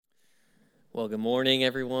Well, good morning,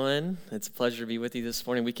 everyone. It's a pleasure to be with you this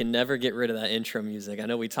morning. We can never get rid of that intro music. I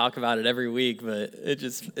know we talk about it every week, but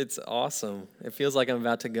it's awesome. It feels like I'm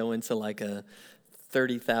about to go into like a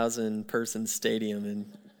 30,000 person stadium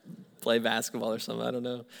and play basketball or something. I don't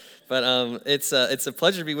know. But it's a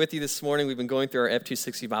pleasure to be with you this morning. We've been going through our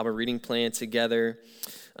F260 Bible reading plan together.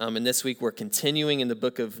 And this week we're continuing in the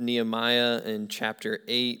book of Nehemiah in chapter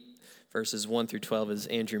 8, verses 1 through 12, as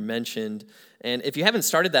Andrew mentioned. And if you haven't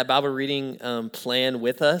started that Bible reading plan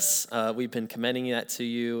with us, we've been commending that to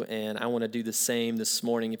you, and I want to do the same this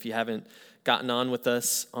morning. If you haven't gotten on with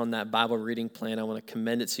us on that Bible reading plan, I want to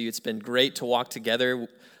commend it to you. It's been great to walk together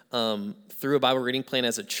through a Bible reading plan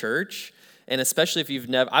as a church, and especially if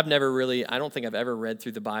I don't think I've ever read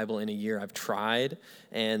through the Bible in a year. I've tried,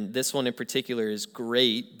 and this one in particular is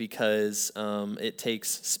great because it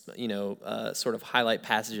takes, sort of highlight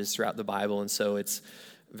passages throughout the Bible, and so it's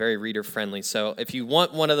very reader-friendly. So if you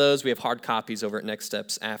want one of those, we have hard copies over at Next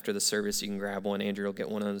Steps after the service. You can grab one. Andrew will get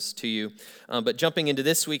one of those to you. But jumping into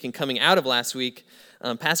this week and coming out of last week,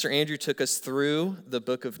 Pastor Andrew took us through the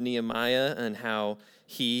book of Nehemiah and how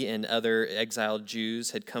he and other exiled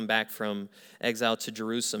Jews had come back from exile to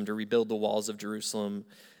Jerusalem to rebuild the walls of Jerusalem.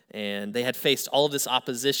 And they had faced all of this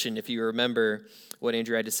opposition, if you remember what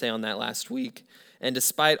Andrew had to say on that last week. And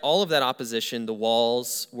despite all of that opposition, the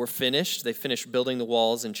walls were finished. They finished building the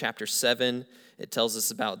walls in chapter 7. It tells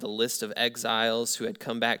us about the list of exiles who had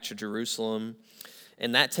come back to Jerusalem.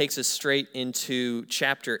 And that takes us straight into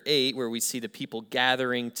chapter 8, where we see the people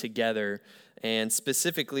gathering together. And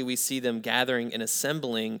specifically, we see them gathering and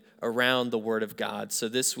assembling around the Word of God. So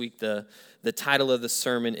this week, the title of the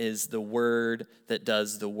sermon is The Word That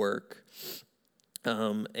Does the Work.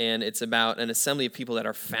 And it's about an assembly of people that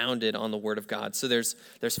are founded on the Word of God. So there's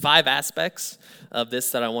 5 aspects of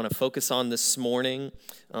this that I want to focus on this morning,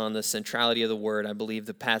 on the centrality of the Word. I believe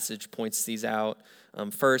the passage points these out.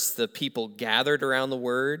 First, the people gathered around the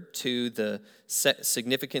Word. 2, the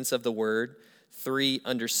significance of the Word. 3,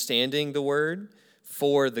 understanding the Word.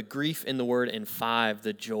 4, the grief in the Word. And 5,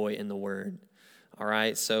 the joy in the Word. All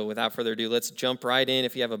right, so without further ado, let's jump right in.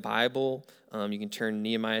 If you have a Bible, you can turn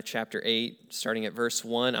Nehemiah chapter 8, starting at verse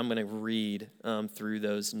 1. I'm going to read through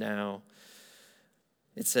those now.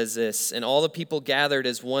 It says this: "And all the people gathered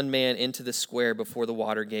as one man into the square before the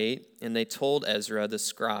water gate, and they told Ezra the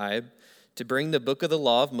scribe to bring the book of the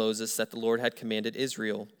law of Moses that the Lord had commanded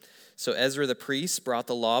Israel. So Ezra the priest brought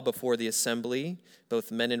the law before the assembly,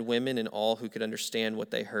 both men and women and all who could understand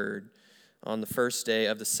what they heard, on the first day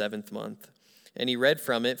of the 7th month. And he read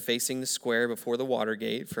from it, facing the square before the water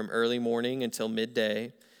gate, from early morning until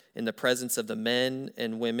midday, in the presence of the men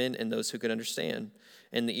and women and those who could understand,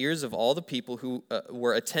 and the ears of all the people who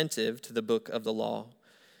were attentive to the book of the law.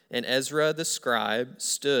 And Ezra the scribe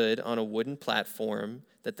stood on a wooden platform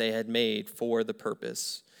that they had made for the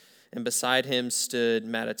purpose. And beside him stood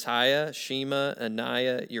Mattithiah, Shema,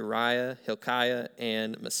 Ananiah, Uriah, Hilkiah,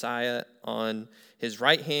 and Messiah on his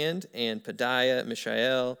right hand, and Pedaiah,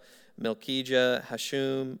 Mishael, Melchijah,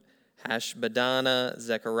 Hashum, Hashbadana,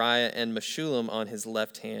 Zechariah, and Meshullam on his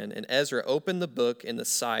left hand. And Ezra opened the book in the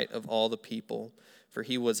sight of all the people, for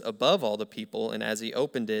he was above all the people, and as he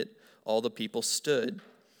opened it, all the people stood.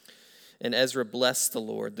 And Ezra blessed the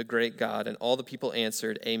Lord, the great God, and all the people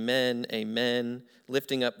answered, Amen, Amen,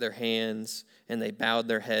 lifting up their hands, and they bowed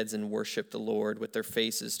their heads and worshiped the Lord with their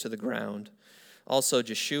faces to the ground. Also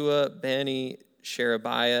Jeshua, Bani,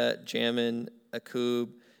 Sherebiah, Jamin, Akub,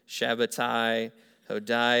 Shabbatai,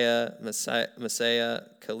 Hodiah, Messiah,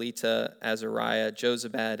 Kalita, Azariah,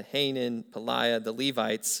 Jozabad, Hanan, Peliah, the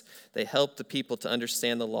Levites, they helped the people to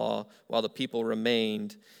understand the law while the people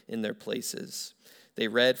remained in their places. They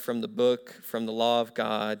read from the book, from the law of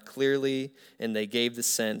God clearly, and they gave the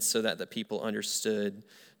sense so that the people understood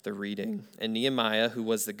the reading. And Nehemiah, who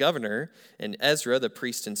was the governor, and Ezra, the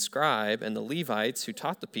priest and scribe, and the Levites who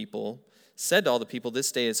taught the people, said to all the people,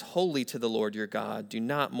 This day is holy to the Lord your God. Do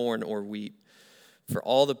not mourn or weep. For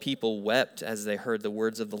all the people wept as they heard the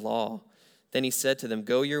words of the law. Then he said to them,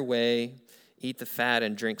 Go your way, eat the fat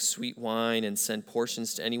and drink sweet wine, and send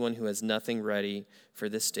portions to anyone who has nothing ready, for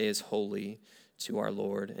this day is holy to our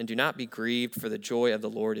Lord. And do not be grieved, for the joy of the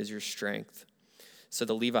Lord is your strength. So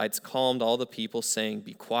the Levites calmed all the people, saying,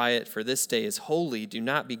 Be quiet, for this day is holy. Do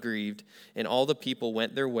not be grieved. And all the people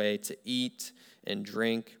went their way to eat and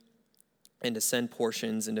drink, and to send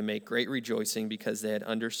portions, and to make great rejoicing, because they had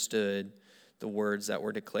understood the words that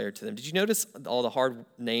were declared to them. Did you notice all the hard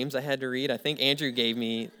names I had to read? I think Andrew gave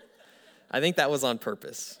me, I think that was on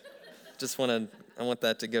purpose. I want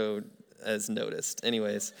that to go as noticed.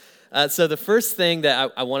 Anyways, so the first thing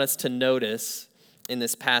that I want us to notice in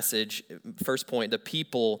this passage, first point, the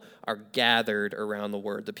people are gathered around the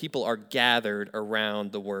word. The people are gathered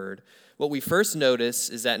around the word. What we first notice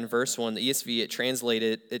is that in verse 1, the ESV,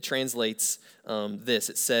 it translates this.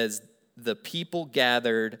 It says, the people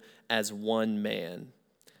gathered as one man.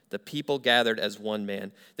 The people gathered as one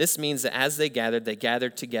man. This means that as they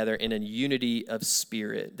gathered together in a unity of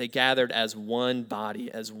spirit. They gathered as one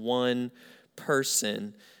body, as one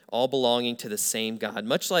person, all belonging to the same God.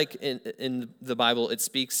 Much like in the Bible, it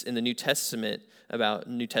speaks in the New Testament about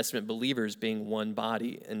New Testament believers being one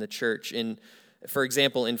body in the church. For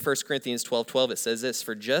example, in 1 Corinthians 12:12, it says this,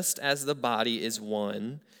 for just as the body is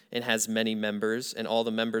one and has many members, and all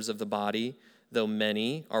the members of the body, though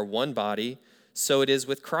many, are one body, so it is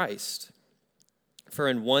with Christ. For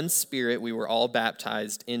in one Spirit we were all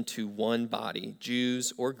baptized into one body,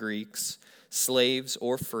 Jews or Greeks, slaves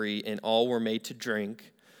or free, and all were made to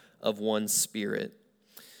drink of one Spirit.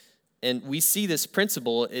 And we see this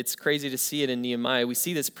principle, it's crazy to see it in Nehemiah, we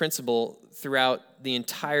see this principle throughout the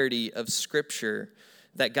entirety of Scripture,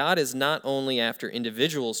 that God is not only after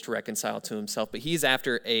individuals to reconcile to himself, but he's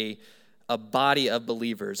after a body of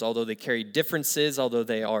believers. Although they carry differences, although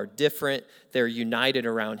they are different, they're united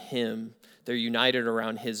around him. They're united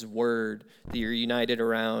around his word. They're united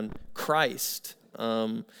around Christ.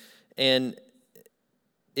 And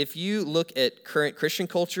if you look at current Christian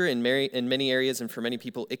culture in many areas and for many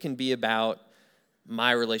people, it can be about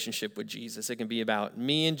my relationship with Jesus. It can be about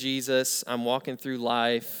me and Jesus. I'm walking through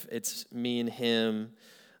life. It's me and him,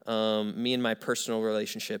 me and my personal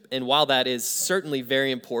relationship. And while that is certainly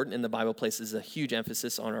very important, and the Bible places a huge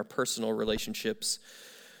emphasis on our personal relationships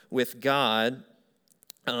with God,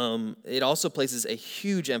 it also places a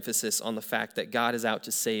huge emphasis on the fact that God is out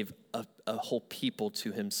to save a whole people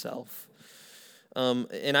to himself.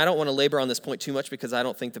 And I don't want to labor on this point too much because I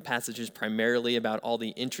don't think the passage is primarily about all the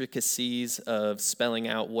intricacies of spelling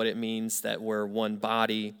out what it means that we're one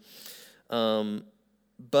body.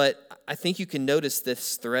 But I think you can notice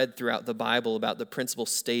this thread throughout the Bible about the principle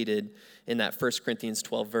stated in that 1 Corinthians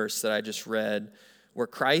 12 verse that I just read, where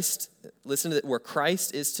Christ, listen to it, where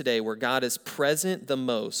Christ is today, where God is present the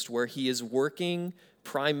most, where he is working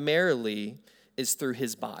primarily is through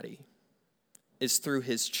his body, is through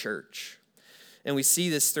his church. And we see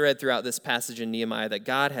this thread throughout this passage in Nehemiah that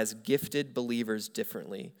God has gifted believers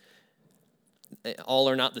differently. All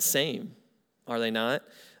are not the same, are they not?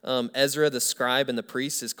 Ezra, the scribe and the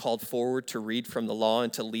priest, is called forward to read from the law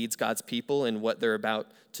and to lead God's people in what they're about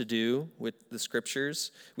to do with the scriptures.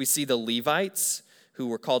 We see the Levites, who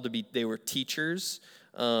were called to be, they were teachers,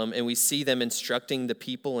 and we see them instructing the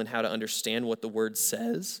people in how to understand what the word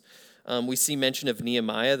says. We see mention of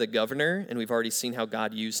Nehemiah, the governor, and we've already seen how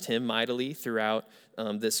God used him mightily throughout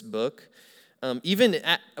this book. We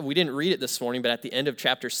didn't read it this morning, but at the end of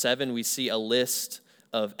chapter 7, we see a list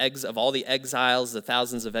of all the exiles, the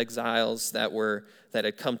thousands of exiles that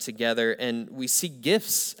had come together, and we see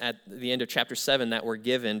gifts at the end of chapter 7 that were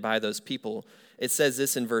given by those people. It says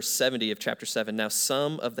this in verse 70 of chapter 7, now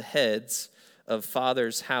some of the heads of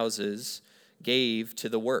fathers' houses gave to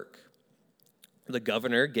the work. The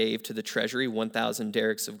governor gave to the treasury 1,000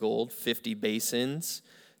 derricks of gold, 50 basins,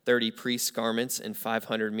 30 priests' garments, and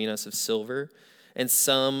 500 minas of silver. And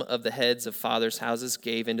some of the heads of fathers' houses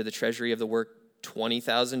gave into the treasury of the work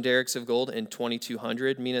 20,000 derricks of gold and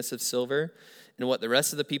 2,200 minas of silver. And what the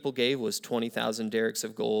rest of the people gave was 20,000 derricks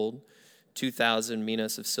of gold, 2,000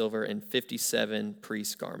 minas of silver, and 57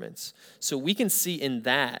 priests' garments. So we can see in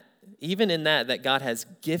that, even in that God has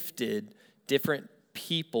gifted different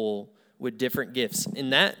people with different gifts.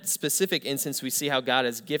 In that specific instance, we see how God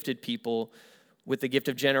has gifted people with the gift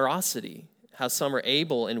of generosity, how some are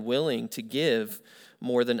able and willing to give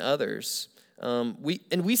more than others.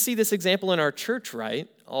 We see this example in our church, right?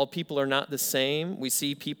 All people are not the same. We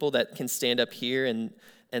see people that can stand up here and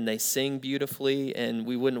they sing beautifully, and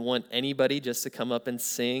we wouldn't want anybody just to come up and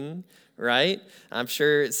sing, right? I'm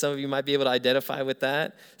sure some of you might be able to identify with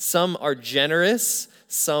that. Some are generous,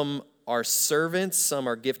 some are servants, some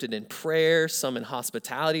are gifted in prayer, some in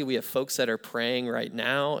hospitality. We have folks that are praying right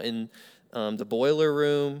now in the boiler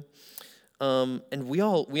room. And we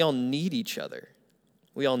all need each other.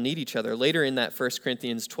 We all need each other. Later in that 1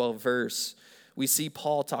 Corinthians 12 verse, we see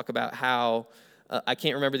Paul talk about how, I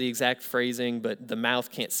can't remember the exact phrasing, but the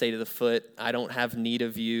mouth can't say to the foot, I don't have need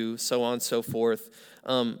of you, so on and so forth.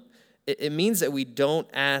 It means that we don't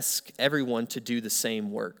ask everyone to do the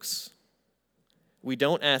same works. We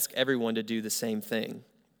don't ask everyone to do the same thing.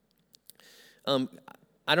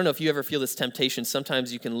 I don't know if you ever feel this temptation.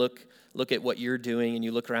 Sometimes you can look at what you're doing and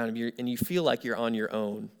you look around and you feel like you're on your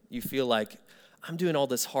own. You feel like, I'm doing all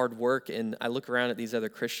this hard work, and I look around at these other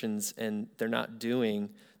Christians, and they're not doing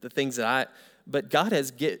the things but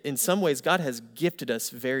in some ways, God has gifted us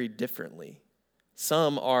very differently.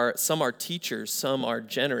 Some are teachers, some are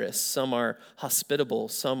generous, some are hospitable,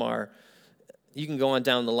 you can go on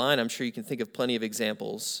down the line. I'm sure you can think of plenty of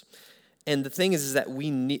examples. And the thing is that we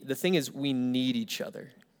need each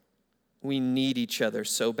other. We need each other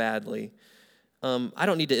so badly. I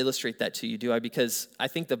don't need to illustrate that to you, do I? Because I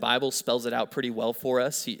think the Bible spells it out pretty well for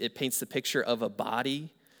us. It paints the picture of a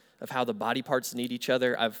body, of how the body parts need each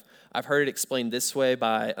other. I've heard it explained this way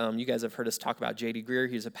by, you guys have heard us talk about J.D. Greear.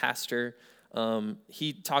 He's a pastor.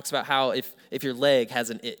 He talks about how if your leg has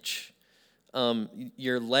an itch,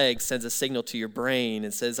 your leg sends a signal to your brain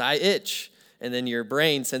and says, I itch. And then your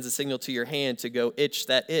brain sends a signal to your hand to go itch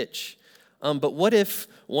that itch. But what if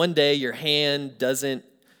one day your hand doesn't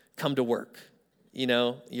come to work? You're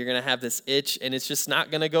going to have this itch, and it's just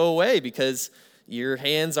not going to go away because your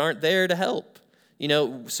hands aren't there to help.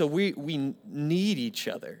 So we need each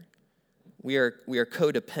other. We are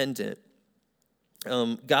codependent.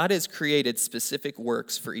 God has created specific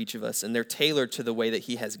works for each of us, and they're tailored to the way that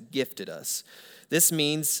he has gifted us. This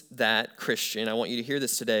means that, Christian, I want you to hear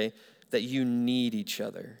this today, that you need each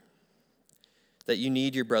other, that you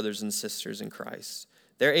need your brothers and sisters in Christ.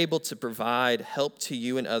 They're able to provide help to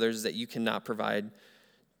you and others that you cannot provide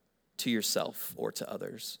to yourself or to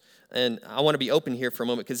others. And I want to be open here for a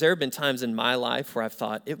moment because there have been times in my life where I've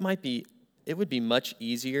thought it would be much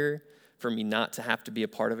easier for me not to have to be a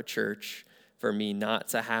part of a church, for me not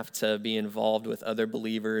to have to be involved with other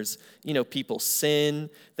believers. People sin.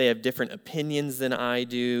 They have different opinions than I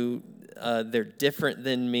do. They're different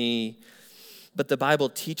than me. But the Bible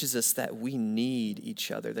teaches us that we need each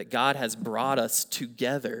other, that God has brought us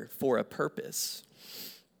together for a purpose.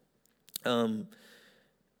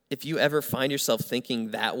 If you ever find yourself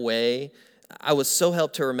thinking that way, I was so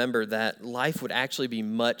helped to remember that life would actually be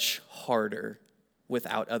much harder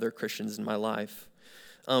without other Christians in my life.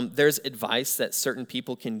 There's advice that certain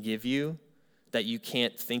people can give you that you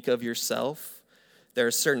can't think of yourself. There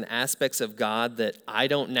are certain aspects of God that I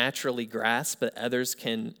don't naturally grasp, but others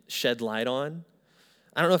can shed light on.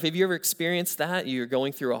 I don't know if have you ever experienced that? You're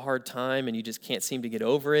going through a hard time and you just can't seem to get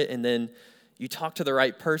over it, and then you talk to the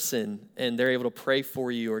right person and they're able to pray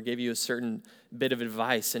for you or give you a certain bit of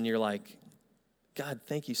advice, and you're like, God,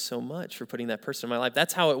 thank you so much for putting that person in my life.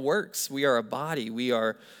 That's how it works. We are a body. We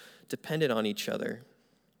are dependent on each other.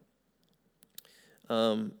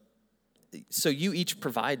 So you each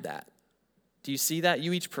provide that. Do you see that?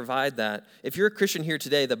 You each provide that. If you're a Christian here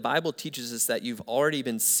today, the Bible teaches us that you've already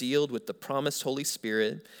been sealed with the promised Holy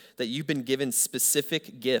Spirit, that you've been given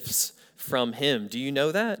specific gifts from him. Do you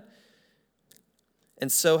know that?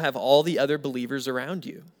 And so have all the other believers around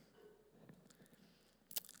you.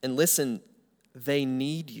 And listen, they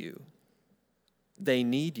need you. They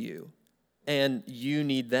need you. And you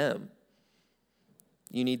need them.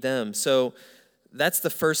 You need them. So that's the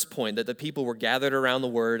first point, that the people were gathered around the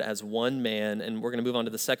word as one man. And we're going to move on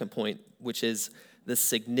to the second point, which is the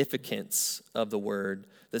significance of the word.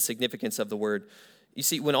 The significance of the word. You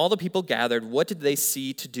see, when all the people gathered, what did they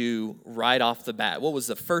see to do right off the bat? What was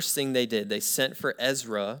the first thing they did? They sent for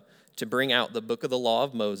Ezra to bring out the book of the law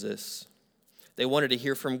of Moses. They wanted to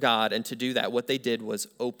hear from God, and to do that, what they did was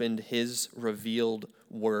opened his revealed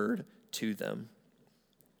word to them.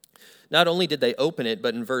 Not only did they open it,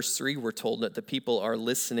 but in verse 3 we're told that the people are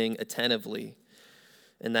listening attentively,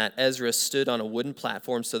 and that Ezra stood on a wooden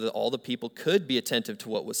platform so that all the people could be attentive to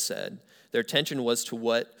what was said. Their attention was to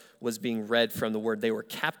what was being read from the word. They were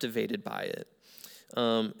captivated by it.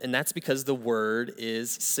 And that's because the word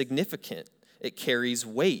is significant. It carries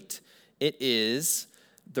weight. It is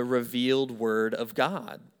the revealed word of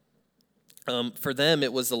God. For them,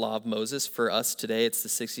 it was the law of Moses. For us today, it's the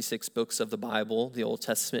 66 books of the Bible, the Old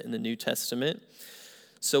Testament and the New Testament.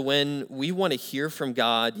 So when we want to hear from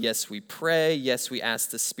God, yes, we pray. Yes, we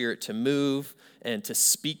ask the Spirit to move and to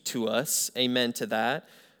speak to us. Amen to that.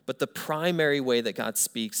 But the primary way that God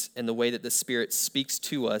speaks and the way that the Spirit speaks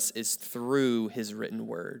to us is through his written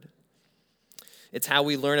word. It's how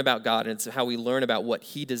we learn about God, and it's how we learn about what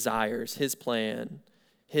he desires, his plan,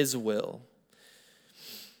 his will.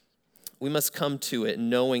 We must come to it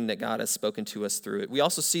knowing that God has spoken to us through it. We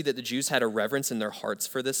also see that the Jews had a reverence in their hearts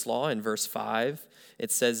for this law. In verse 5,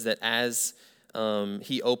 it says that as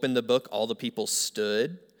he opened the book, all the people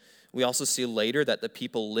stood. We also see later that the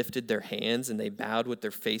people lifted their hands and they bowed with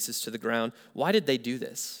their faces to the ground. Why did they do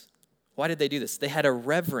this? Why did they do this? They had a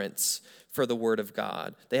reverence for the word of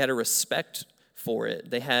God. They had a respect for it.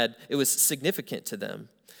 It was significant to them.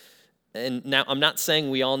 And now I'm not saying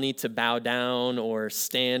we all need to bow down or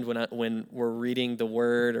stand when we're reading the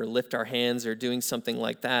word or lift our hands or doing something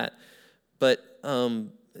like that. But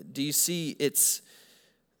do you see it's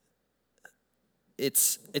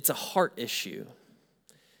a heart issue.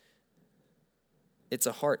 It's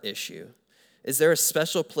a heart issue. Is there a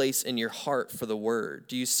special place in your heart for the word?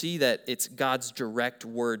 Do you see that it's God's direct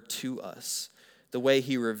word to us? The way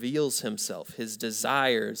he reveals himself, his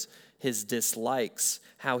desires, his dislikes,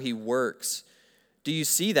 how he works. Do you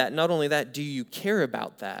see that? Not only that, do you care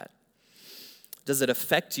about that? Does it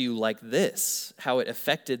affect you like this? How it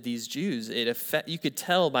affected these Jews? You could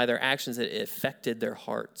tell by their actions that it affected their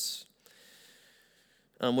hearts.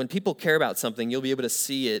 When people care about something, you'll be able to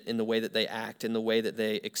see it in the way that they act, in the way that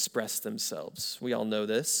they express themselves. We all know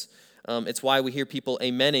this. It's why we hear people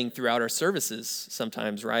amening throughout our services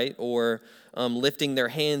sometimes, right? Or lifting their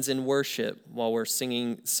hands in worship while we're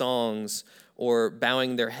singing songs, or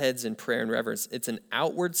bowing their heads in prayer and reverence. It's an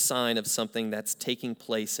outward sign of something that's taking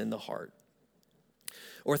place in the heart.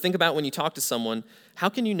 Or think about when you talk to someone, how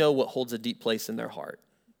can you know what holds a deep place in their heart?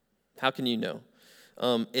 How can you know?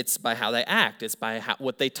 It's by how they act. It's by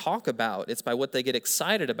what they talk about. It's by what they get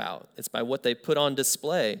excited about. It's by what they put on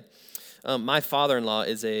display. My father-in-law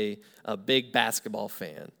is a big basketball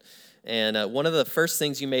fan. And one of the first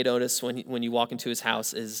things you may notice when you walk into his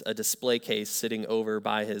house is a display case sitting over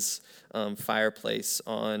by his fireplace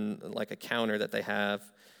on like a counter that they have.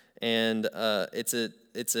 And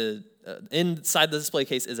inside the display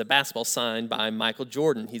case is a basketball signed by Michael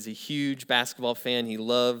Jordan. He's a huge basketball fan. He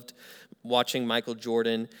loved watching Michael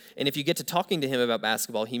Jordan. And if you get to talking to him about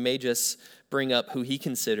basketball, he may just bring up who he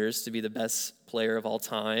considers to be the best player of all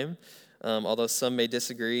time, although some may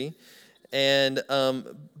disagree. And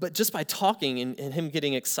but just by talking and him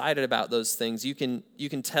getting excited about those things, you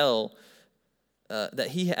can tell that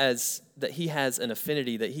he has an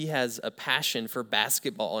affinity, that he has a passion for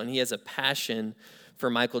basketball, and he has a passion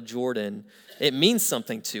for Michael Jordan. It means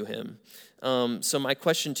something to him. So my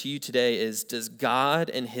question to you today is, does God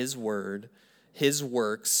and his word, his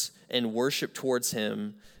works, and worship towards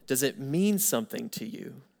him, does it mean something to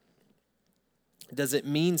you? Does it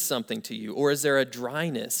mean something to you? Or is there a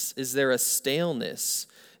dryness? Is there a staleness?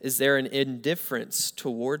 Is there an indifference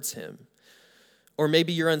towards him? Or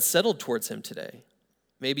maybe you're unsettled towards him today.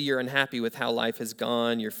 Maybe you're unhappy with how life has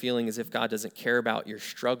gone. You're feeling as if God doesn't care about your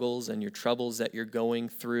struggles and your troubles that you're going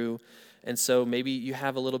through. And so maybe you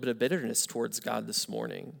have a little bit of bitterness towards God this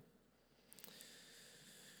morning.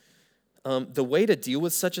 The way to deal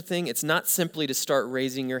with such a thing, it's not simply to start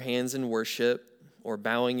raising your hands in worship or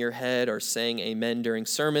bowing your head or saying amen during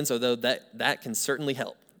sermons, although that can certainly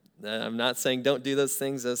help. I'm not saying don't do those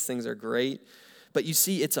things. Those things are great. But you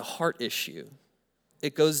see, it's a heart issue.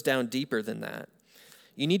 It goes down deeper than that.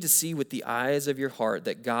 You need to see with the eyes of your heart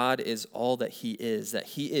that God is all that he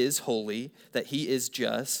is holy, that he is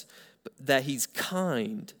just, that he's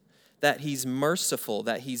kind, that he's merciful,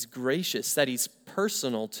 that he's gracious, that he's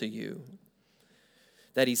personal to you,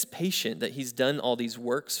 that he's patient, that he's done all these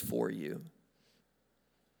works for you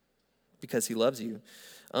because he loves you.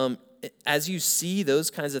 As you see those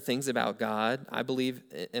kinds of things about God, I believe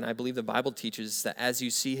the Bible teaches that as you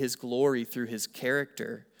see his glory through his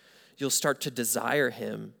character, you'll start to desire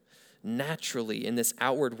him naturally, and this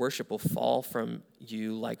outward worship will fall from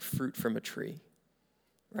you like fruit from a tree.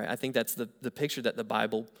 Right? I think that's the picture that the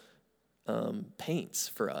Bible paints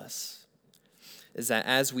for us, is that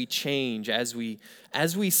as we change, as we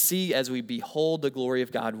behold the glory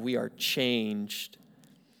of God, we are changed.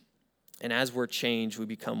 And as we're changed, we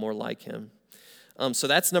become more like him. So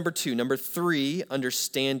that's number 2. Number 3,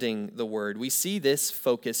 understanding the word. We see this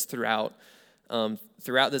focus throughout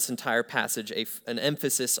this entire passage, an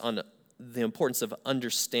emphasis on the importance of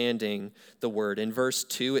understanding the word. In verse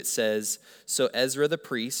 2, it says, "So Ezra the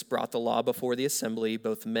priest brought the law before the assembly,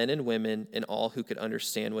 both men and women, and all who could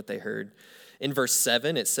understand what they heard." In verse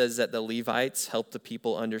 7, it says that the Levites helped the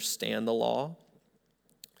people understand the law.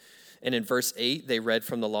 And in verse 8, they read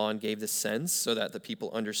from the law and gave the sense so that the people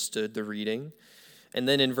understood the reading. And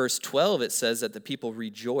then in verse 12, it says that the people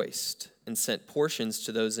rejoiced and sent portions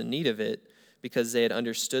to those in need of it because they had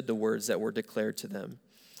understood the words that were declared to them.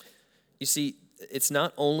 You see, it's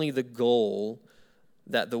not only the goal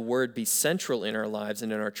that the word be central in our lives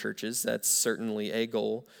and in our churches, that's certainly a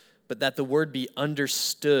goal, but that the word be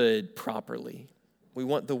understood properly. We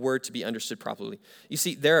want the word to be understood properly. You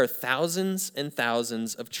see, there are thousands and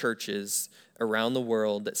thousands of churches around the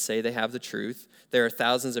world that say they have the truth. There are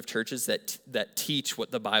thousands of churches that teach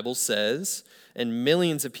what the Bible says, and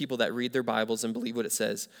millions of people that read their Bibles and believe what it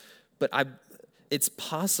says. But it's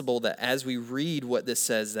possible that as we read what this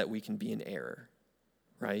says, that we can be in error,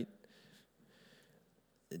 right?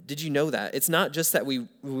 Did you know that? It's not just that we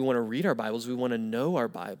want to read our Bibles, we want to know our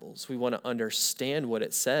Bibles. We want to understand what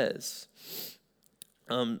it says.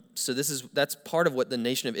 So that's part of what the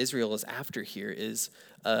nation of Israel is after here, is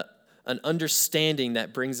an understanding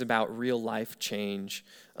that brings about real life change.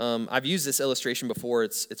 I've used this illustration before.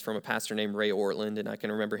 It's from a pastor named Ray Ortland, and I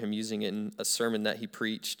can remember him using it in a sermon that he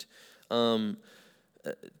preached.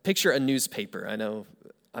 Picture a newspaper. I know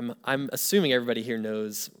I'm assuming everybody here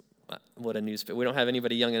knows what a newspaper. We don't have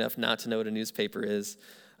anybody young enough not to know what a newspaper is,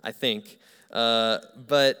 I think.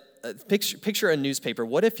 But picture a newspaper.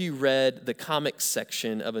 What if you read the comics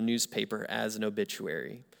section of a newspaper as an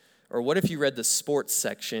obituary? Or what if you read the sports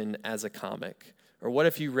section as a comic? Or what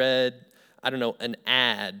if you read, an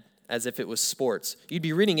ad as if it was sports? You'd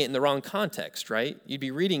be reading it in the wrong context, right? You'd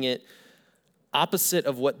be reading it opposite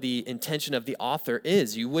of what the intention of the author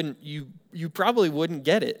is. You probably wouldn't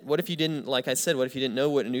get it. What if you didn't, like I said, what if you didn't know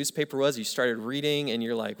what a newspaper was? You started reading and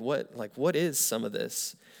you're like, what is some of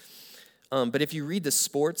this? But if you read the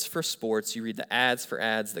sports for sports, you read the ads for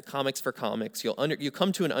ads, the comics for comics, you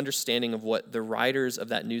come to an understanding of what the writers of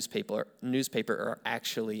that newspaper are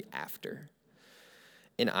actually after.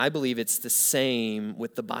 And I believe it's the same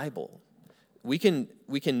with the Bible. We can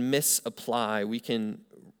misapply, we can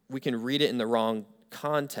read it in the wrong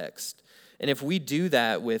context. And if we do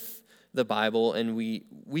that with the Bible, and we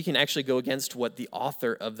can actually go against what the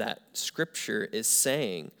author of that scripture is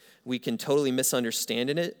saying, we can totally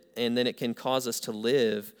misunderstand it, and then it can cause us to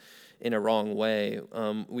live in a wrong way.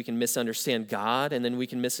 We can misunderstand God, and then we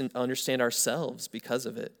can misunderstand ourselves because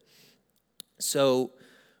of it. So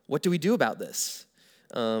what do we do about this?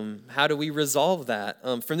 How do we resolve that?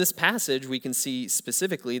 From this passage, we can see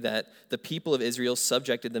specifically that the people of Israel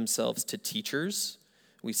subjected themselves to teachers.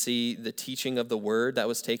 We see the teaching of the word that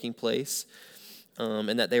was taking place,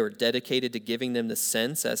 and that they were dedicated to giving them the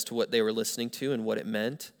sense as to what they were listening to and what it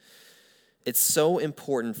meant. It's so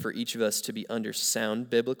important for each of us to be under sound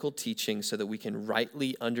biblical teaching so that we can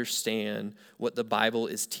rightly understand what the Bible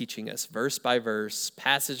is teaching us, verse by verse,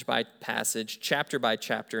 passage by passage, chapter by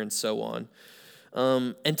chapter, and so on.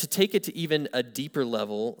 And to take it to even a deeper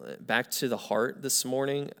level, back to the heart this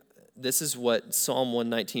morning, this is what Psalm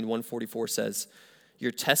 119, 144 says: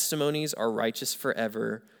 "Your testimonies are righteous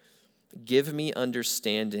forever. Give me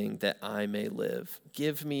understanding that I may live."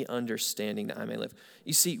 Give me understanding that I may live.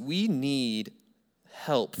 You see, we need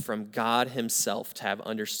help from God himself to have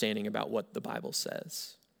understanding about what the Bible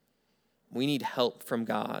says. We need help from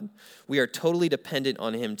God. We are totally dependent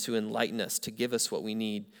on him to enlighten us, to give us what we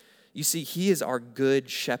need. You see, he is our good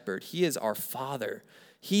shepherd. He is our father.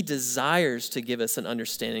 He desires to give us an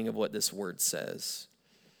understanding of what this word says.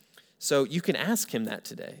 So you can ask him that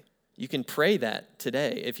today. You can pray that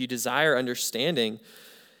today. If you desire understanding,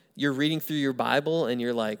 you're reading through your Bible and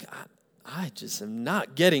you're like, I just am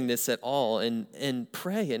not getting this at all, and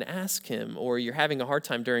pray and ask him. Or you're having a hard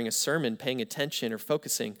time during a sermon paying attention or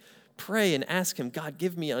focusing, pray and ask him, God,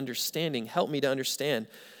 give me understanding, help me to understand.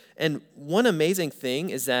 And one amazing thing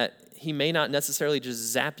is that he may not necessarily just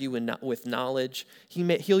zap you with knowledge.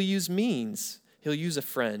 He'll use means. He'll use a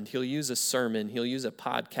friend. He'll use a sermon. He'll use a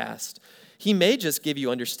podcast. He may just give you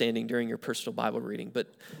understanding during your personal Bible reading, but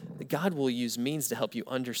God will use means to help you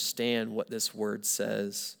understand what this word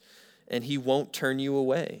says, and he won't turn you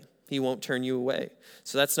away. He won't turn you away.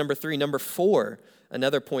 So that's number 3. Number 4,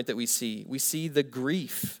 another point that we see the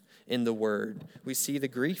grief in the word. We see the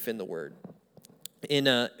grief in the word.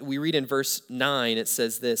 We read in verse 9, it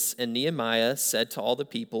says this: "And Nehemiah said to all the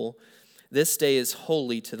people, 'This day is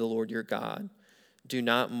holy to the Lord your God. Do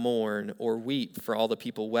not mourn or weep,' for all the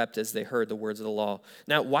people wept as they heard the words of the law."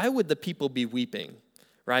 Now, why would the people be weeping?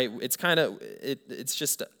 Right? It's it's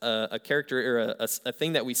just a character or a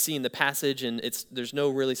thing that we see in the passage, and there's no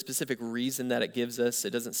really specific reason that it gives us.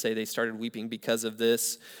 It doesn't say they started weeping because of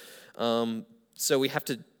this. So we have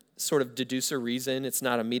to sort of deduce a reason. It's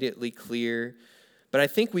not immediately clear. But I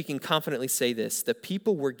think we can confidently say this: the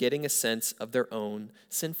people were getting a sense of their own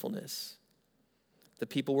sinfulness. The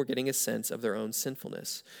people were getting a sense of their own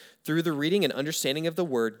sinfulness. Through the reading and understanding of the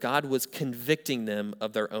word, God was convicting them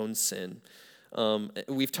of their own sin.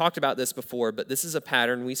 We've talked about this before, but this is a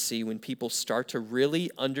pattern we see when people start to really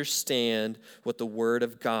understand what the word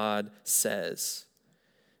of God says.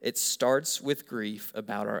 It starts with grief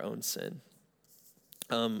about our own sin.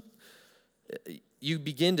 You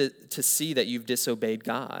begin to see that you've disobeyed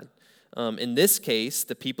God. In this case,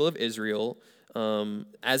 the people of Israel,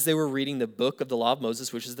 as they were reading the book of the law of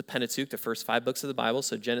Moses, which is the Pentateuch, the first 5 books of the Bible,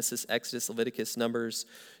 so Genesis, Exodus, Leviticus, Numbers,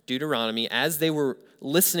 Deuteronomy, as they were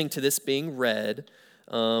listening to this being read,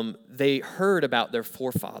 They heard about their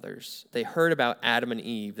forefathers. They heard about Adam and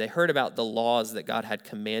Eve. They heard about the laws that God had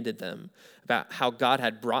commanded them, about how God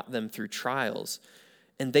had brought them through trials.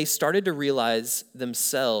 And they started to realize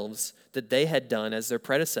themselves that they had done as their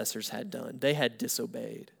predecessors had done. They had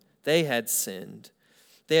disobeyed. They had sinned.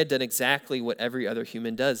 They had done exactly what every other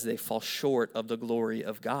human does. They fall short of the glory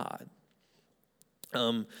of God.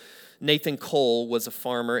 Nathan Cole was a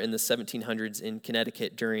farmer in the 1700s in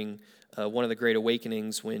Connecticut during one of the Great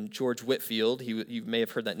Awakenings when George Whitefield, you may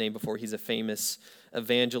have heard that name before, he's a famous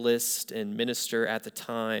evangelist and minister at the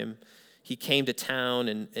time. He came to town,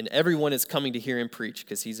 and everyone is coming to hear him preach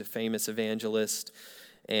because he's a famous evangelist.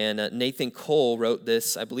 And Nathan Cole wrote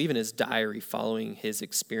this, I believe, in his diary following his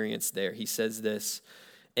experience there. He says this,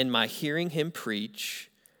 "And my hearing him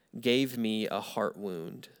preach gave me a heart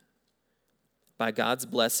wound. By God's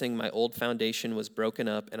blessing, my old foundation was broken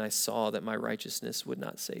up, and I saw that my righteousness would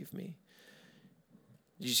not save me."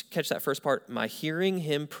 Did you catch that first part? My hearing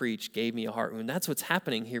him preach gave me a heart wound. That's what's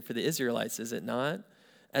happening here for the Israelites, is it not?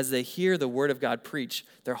 As they hear the word of God preach,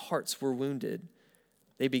 their hearts were wounded.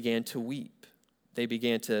 They began to weep. They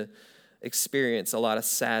began to experience a lot of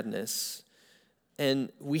sadness.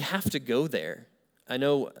 And we have to go there. I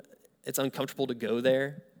know it's uncomfortable to go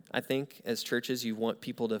there. I think as churches, you want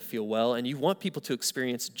people to feel well, and you want people to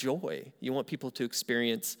experience joy. You want people to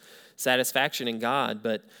experience satisfaction in God.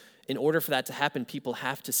 But in order for that to happen, people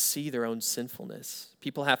have to see their own sinfulness.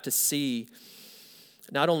 People have to see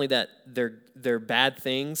not only that their bad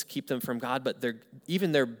things keep them from God, but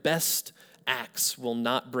even their best acts will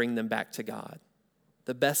not bring them back to God.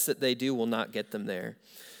 The best that they do will not get them there.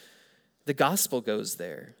 The gospel goes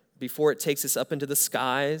there. Before it takes us up into the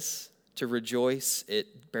skies to rejoice,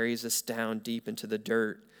 it buries us down deep into the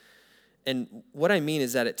dirt. And what I mean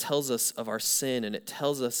is that it tells us of our sin, and it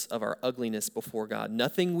tells us of our ugliness before God.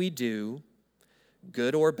 Nothing we do,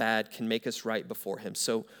 good or bad, can make us right before him.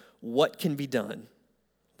 So what can be done?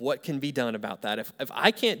 What can be done about that? If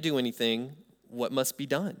I can't do anything, what must be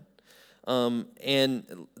done?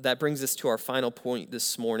 And that brings us to our final point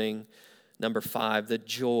this morning, number 5, the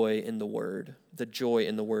joy in the word. The joy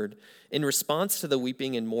in the word. In response to the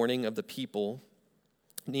weeping and mourning of the people,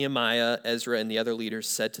 Nehemiah, Ezra, and the other leaders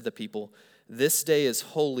said to the people, "This day is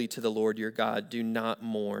holy to the Lord your God. Do not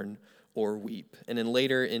mourn or weep." And then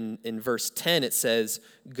later in verse 10, it says,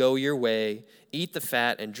 "Go your way, eat the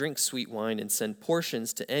fat, and drink sweet wine, and send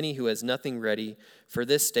portions to any who has nothing ready, for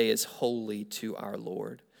this day is holy to our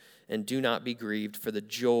Lord. And do not be grieved, for the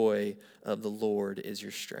joy of the Lord is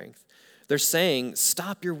your strength." They're saying,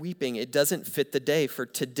 stop your weeping. It doesn't fit the day, for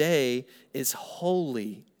today is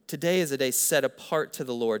holy. Today is a day set apart to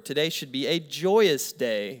the Lord. Today should be a joyous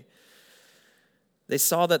day. They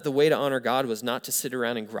saw that the way to honor God was not to sit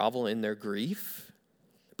around and grovel in their grief,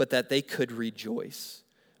 but that they could rejoice.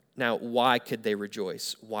 Now, why could they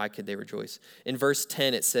rejoice? Why could they rejoice? In verse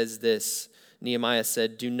 10, it says this, Nehemiah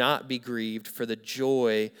said, "Do not be grieved, for the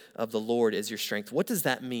joy of the Lord is your strength." What does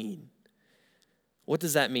that mean? What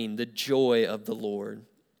does that mean? The joy of the Lord.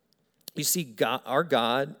 You see, God, our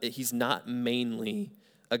God, he's not mainly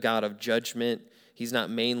a God of judgment. He's not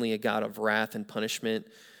mainly a God of wrath and punishment.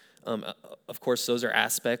 Of course, those are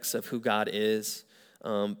aspects of who God is.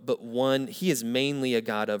 But one, he is mainly a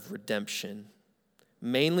God of redemption,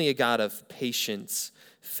 mainly a God of patience,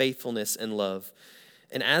 faithfulness, and love.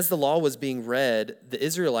 And as the law was being read, the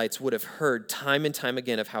Israelites would have heard time and time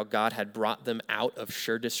again of how God had brought them out of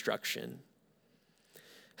sure destruction.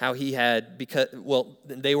 How he had,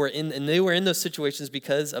 they were in those situations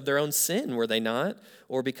because of their own sin, were they not?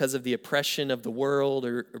 Or because of the oppression of the world,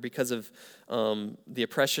 or because of the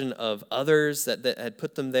oppression of others that had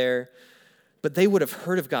put them there. But they would have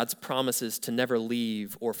heard of God's promises to never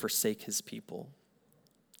leave or forsake his people.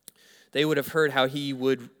 They would have heard how he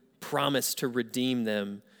would promise to redeem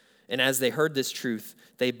them. And as they heard this truth,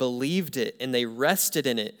 they believed it and they rested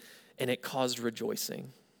in it, and it caused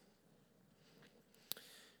rejoicing.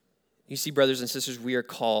 You see, brothers and sisters, we are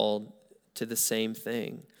called to the same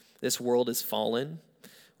thing. This world is fallen.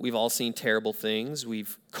 We've all seen terrible things.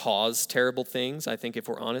 We've caused terrible things, I think, if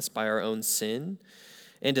we're honest, by our own sin.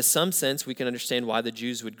 And to some sense, we can understand why the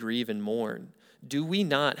Jews would grieve and mourn. Do we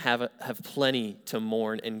not have plenty to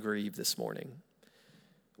mourn and grieve this morning?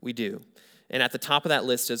 We do. And at the top of that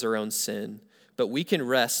list is our own sin. But we can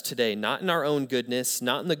rest today, not in our own goodness,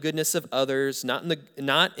 not in the goodness of others, not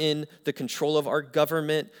in the control of our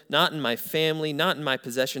government, not in my family, not in my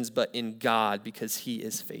possessions, but in God, because he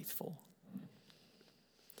is faithful.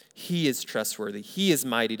 He is trustworthy. He is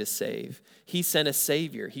mighty to save. He sent a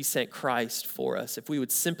Savior. He sent Christ for us. If we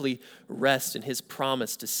would simply rest in his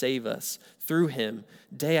promise to save us through him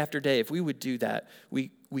day after day, if we would do that,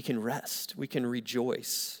 we can rest. We can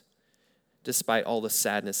rejoice despite all the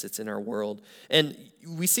sadness that's in our world. And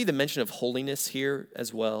we see the mention of holiness here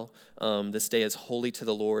as well. This day is holy to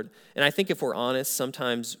the Lord. And I think if we're honest,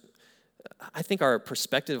 sometimes I think our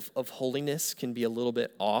perspective of holiness can be a little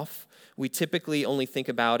bit off. We typically only think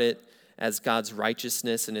about it as God's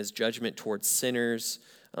righteousness and his judgment towards sinners,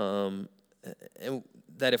 and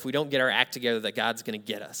that if we don't get our act together, that God's going to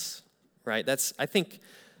get us, right? I think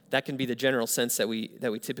that can be the general sense that we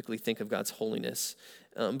typically think of God's holiness.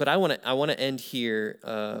 But I want to end here.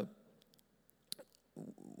 I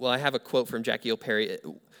have a quote from Jackie Hill Perry.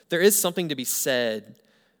 There is something to be said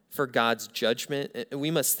for God's judgment.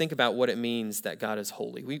 We must think about what it means that God is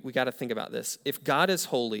holy. We got to think about this. If God is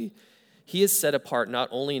holy, he is set apart not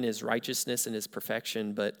only in his righteousness and his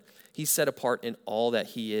perfection, but he's set apart in all that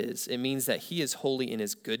he is. It means that he is holy in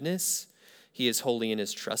his goodness. He is holy in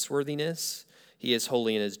his trustworthiness. He is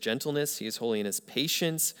holy in his gentleness. He is holy in his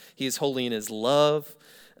patience. He is holy in his love.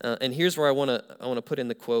 And here's where I want to put in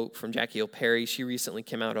the quote from Jackie Hill Perry. She recently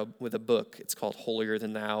came out with a book. It's called Holier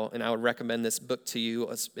Than Thou, and I would recommend this book to you.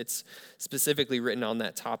 It's specifically written on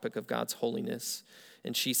that topic of God's holiness.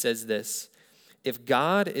 And she says this: if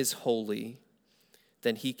God is holy,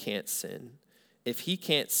 then he can't sin. If he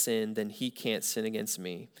can't sin, then he can't sin against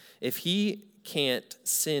me. If he can't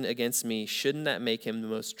sin against me, shouldn't that make him the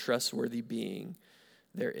most trustworthy being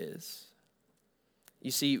there is? You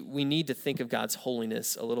see, we need to think of God's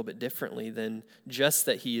holiness a little bit differently than just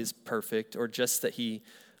that he is perfect, or just that he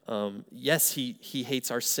hates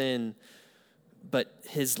our sin, but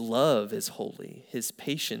his love is holy. His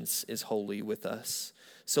patience is holy with us.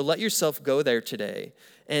 So let yourself go there today.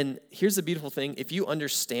 And here's the beautiful thing. If you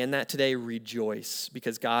understand that today, rejoice,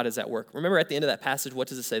 because God is at work. Remember at the end of that passage, what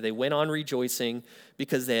does it say? They went on rejoicing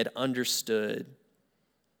because they had understood.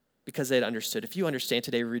 Because they had understood. If you understand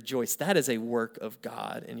today, rejoice. That is a work of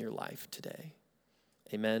God in your life today.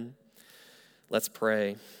 Amen. Let's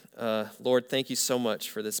pray. Lord, thank you so much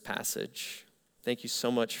for this passage. Thank you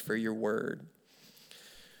so much for your word.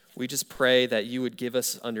 We just pray that you would give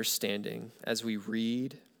us understanding as we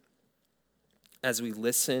read, as we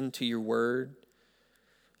listen to your word.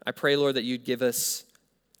 I pray, Lord, that you'd give us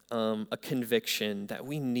a conviction that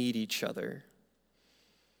we need each other.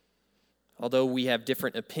 Although we have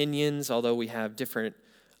different opinions, although we have different,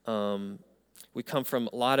 we come from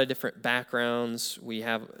a lot of different backgrounds, we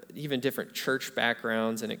have even different church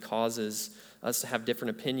backgrounds, and it causes us to have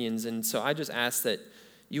different opinions. And so I just ask that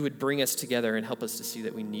you would bring us together and help us to see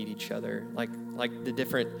that we need each other. Like the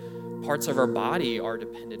different parts of our body are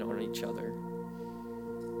dependent on each other.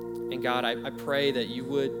 And God, I pray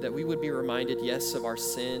that we would be reminded, yes, of our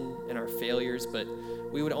sin and our failures, but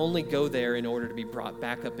we would only go there in order to be brought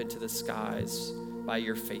back up into the skies by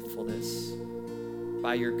your faithfulness,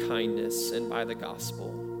 by your kindness, and by the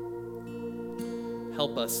gospel.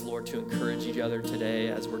 Help us, Lord, to encourage each other today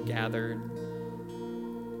as we're gathered.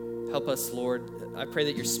 Help us, Lord. I pray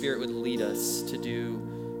that your Spirit would lead us to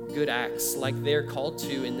do good acts like they're called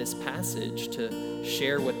to in this passage, to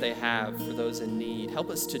share what they have for those in need. Help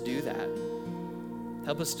us to do that.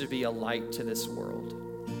 Help us to be a light to this world.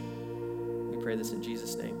 We pray this in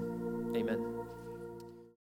Jesus' name. Amen.